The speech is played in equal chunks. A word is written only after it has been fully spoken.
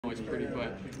always pretty,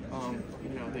 but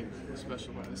I think what's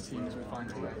special about this team is we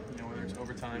find a way. Whether it's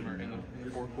overtime or in the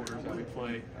four quarters that we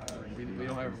play, we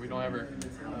don't ever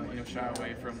shy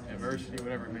away from adversity,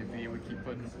 whatever it may be. We keep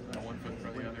putting one foot in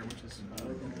front of the other, which is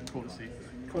cool to see.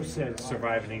 Coach said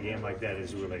surviving a game like that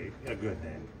is really a good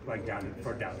thing, like down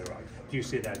the road. Do you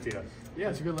see that too? Yeah,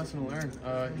 it's a good lesson to learn.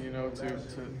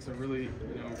 To really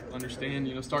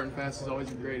understand. Starting fast is always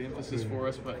a great emphasis for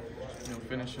us, but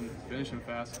finishing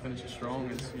fast, finishing strong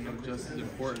is just as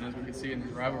important. As we can see in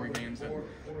these rivalry games, that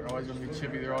they're always going to be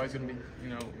chippy. They're always going to be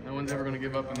no one's ever going to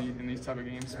give up in these type of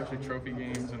games, especially trophy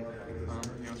games. And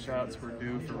shout out to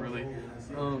Purdue for really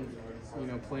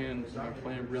playing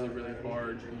really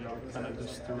hard, kind of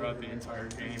just throughout the entire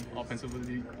game,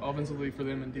 offensively for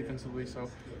them and defensively. So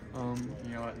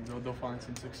they'll find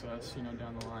some success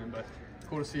down the line. But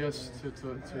cool to see us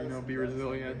to be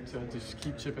resilient, to just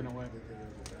keep chipping away.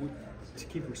 To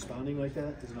keep responding like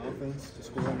that as an offense, to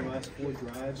score on the last 4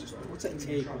 drives, just what's that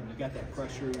take when you got that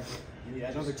pressure and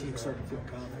that other team starting to feel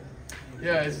confident?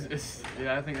 Yeah,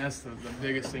 I think that's the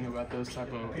biggest thing about those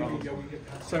type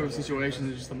of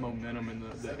situations is just the momentum and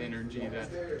the energy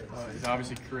that is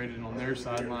obviously created on their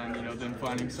sideline. Them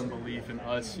finding some belief in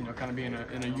us. Kind of being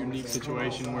in a unique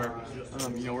situation where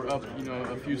we're up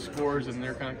a few scores and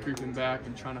they're kind of creeping back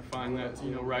and trying to find that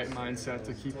right mindset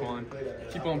to keep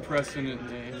on pressing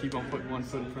and keep on putting one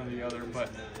foot in front of the other.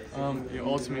 But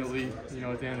ultimately, at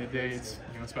the end of the day, it's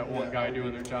about one guy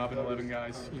doing their job and 11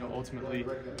 guys ultimately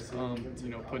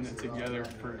putting it together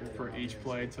for each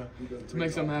play to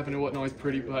make something happen. It wasn't always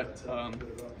pretty, but found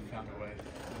a way.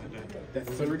 That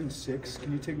 3rd and 6,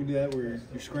 can you take me to that where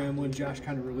you're scrambling, Josh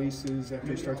kind of releases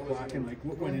after he starts blocking? Like,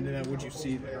 what went into that? What'd you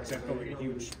see there? Because that felt like a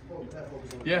huge...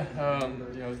 Yeah,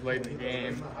 it was late in the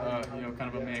game, kind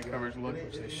of a man coverage look,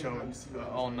 which they showed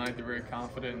all night. They're very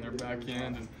confident in their back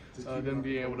end, and them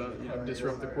being able to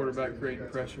disrupt the quarterback, creating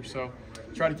pressure. So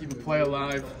try to keep the play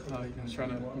alive, trying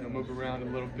to move around a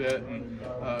little bit, and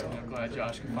glad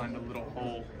Josh could find a little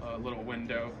hole, a little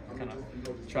window, kind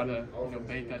of try to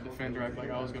bait that defender. I feel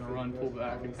like I was going to run, pull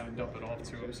back, and kind of dump it off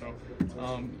to him. So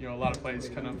a lot of plays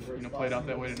kind of played out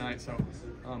that way tonight. So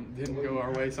didn't go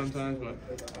our way sometimes, but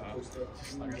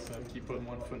just like I said, keep putting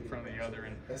one foot in front of the other,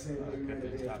 and good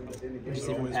things happen.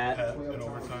 So always Pat in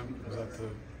overtime. Is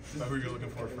that who you're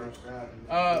looking for first?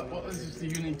 Well, this is a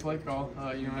unique play call.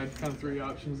 I had kind of 3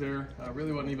 options there. I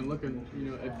really wasn't even looking,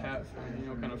 at Pat,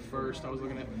 kind of first. I was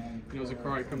looking at,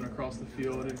 Zakari coming across the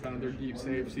field and kind of their deep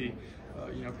safety,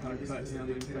 kind of cut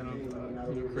him and kind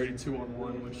of created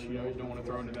 2-on-1, which, you don't want to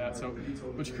throw into that. So,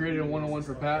 which created a 1-on-1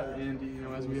 for Pat, and,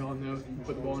 as we all know, you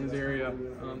put the ball in his area,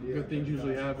 good things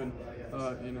usually happen.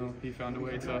 He found a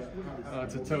way to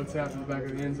toe tap in the back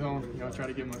of the end zone. Try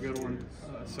to give him a good one.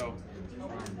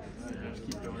 Just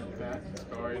keep going with that.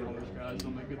 Sorry, and all those guys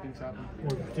don't make good things happen.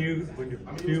 When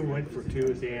Purdue went for 2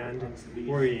 at the end,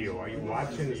 where are you? Are you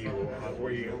watching?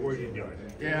 What are you doing?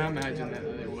 Yeah, I imagine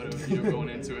that they would have, going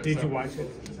into it. Did you watch it?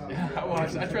 Yeah, I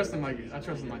watched. I trust in my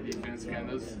defense. Again,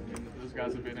 those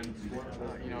guys have been in,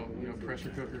 pressure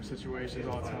cooker situations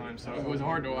all the time. So it was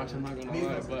hard to watch. I'm not going to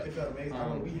lie, but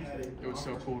it was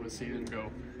so cool to see them go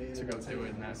do it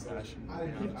in that fashion.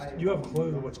 You have a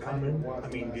clue what's coming? I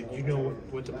mean, did you know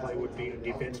what the play would be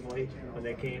defensively when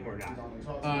they came or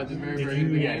not? The very beginning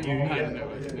of the game, I had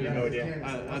no idea. I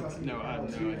had no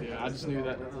idea. I just knew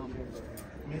that.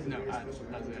 No, I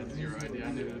had 0 idea.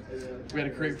 I knew that we had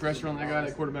to create pressure on that guy.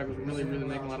 That quarterback was really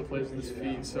making a lot of plays with his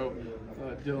feet. So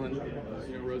Dylan,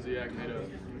 Rosiak made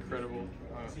an incredible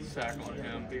sack on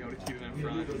him, being able to keep it in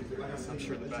front. I'm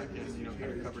sure the back end,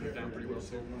 kind of covered it down pretty well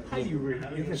too. How do you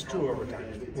if it's 2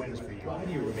 overtime wins for you, how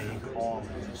do you remain calm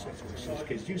in these situations?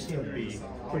 Because you seem to be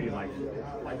pretty like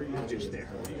just there.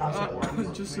 How's that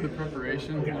work? Just to the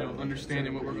preparation,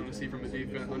 understanding what we're going to see from the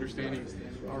defense, understanding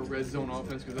our red zone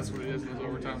offense, because that's what it is in those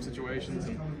overtime situations,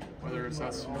 and whether it's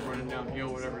us running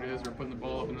downhill, whatever it is, or putting the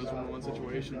ball up in those one-on-one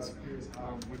situations,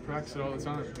 we practice it all the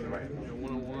time.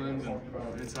 One-on-ones and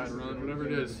inside run, whatever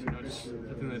it is. Just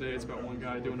at the end of the day, it's about one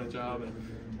guy doing a job, and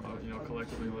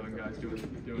collectively 11 guys doing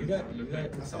you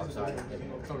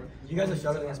guys have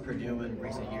struggled against Purdue in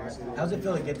recent years. How does it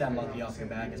feel to get that monkey off your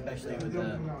back, especially with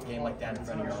a game like that in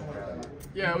front of your own crowd?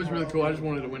 Yeah, it was really cool. I just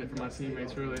wanted to win it for my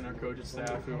teammates, really, and our coaching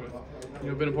staff who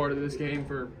have been a part of this game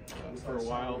for a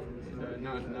while.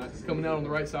 Not coming out on the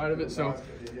right side of it. So,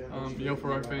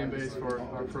 for our fan base, for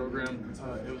our program,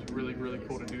 it was really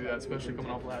cool to do that, especially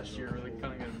coming off last year, really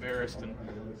kind of getting embarrassed, and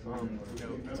you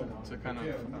know, to kind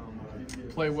of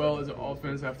play well as an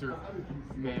offense after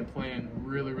playing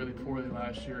really poorly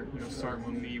last year. You know, starting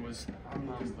with me was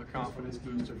a confidence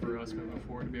booster for us moving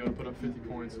forward. To be able to put up 50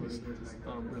 points was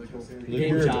really cool.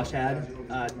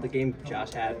 The game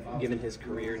Josh had, given his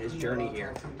career and his journey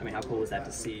here, I mean, how cool was that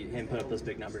to see him put up those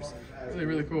big numbers?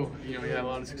 Really cool. You know, he had a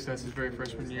lot of success his very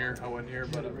freshman year. I wasn't here,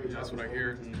 but that's what I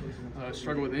hear.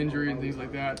 Struggle with injury and things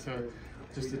like that.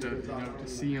 To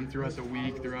see him throughout the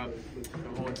week, throughout the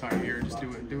whole entire year, just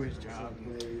do his job,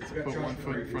 to put one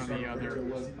foot in front of the other,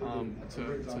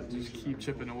 to just keep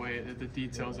chipping away at the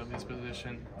details of his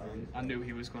position. I knew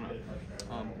he was going to,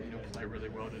 play really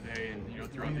well today,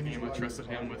 and throughout the game, I trusted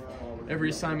him with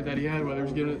every assignment that he had, whether it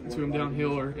was getting it to him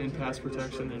downhill or in pass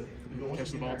protection and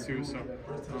catch the ball too. So,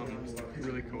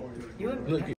 really cool.